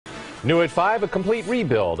New at 5, a complete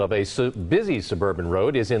rebuild of a busy suburban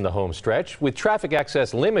road is in the home stretch. With traffic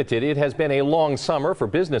access limited, it has been a long summer for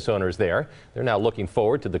business owners there. They're now looking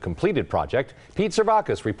forward to the completed project. Pete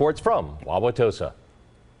Servakis reports from Wauwatosa.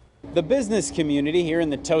 The business community here in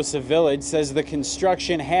the Tosa Village says the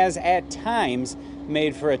construction has at times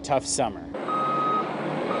made for a tough summer.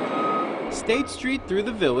 State Street through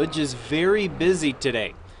the village is very busy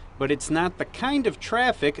today, but it's not the kind of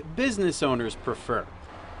traffic business owners prefer.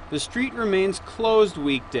 The street remains closed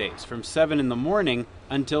weekdays from 7 in the morning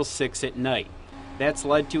until 6 at night. That's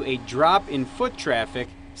led to a drop in foot traffic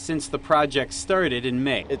since the project started in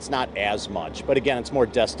May. It's not as much, but again, it's more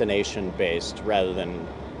destination based rather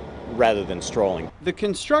than strolling. The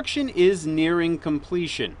construction is nearing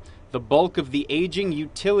completion. The bulk of the aging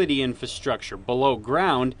utility infrastructure below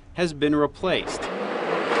ground has been replaced.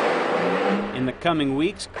 In the coming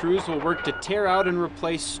weeks, crews will work to tear out and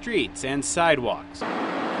replace streets and sidewalks.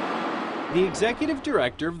 The executive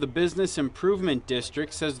director of the Business Improvement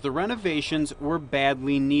District says the renovations were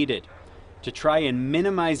badly needed. To try and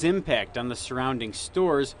minimize impact on the surrounding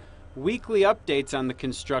stores, weekly updates on the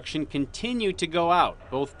construction continue to go out,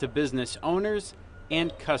 both to business owners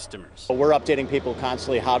and customers. We're updating people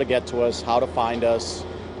constantly how to get to us, how to find us,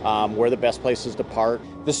 where the best places to park.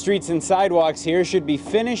 The streets and sidewalks here should be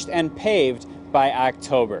finished and paved by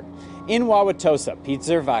October. In Wauwatosa, Pete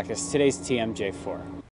Servakis, today's TMJ4.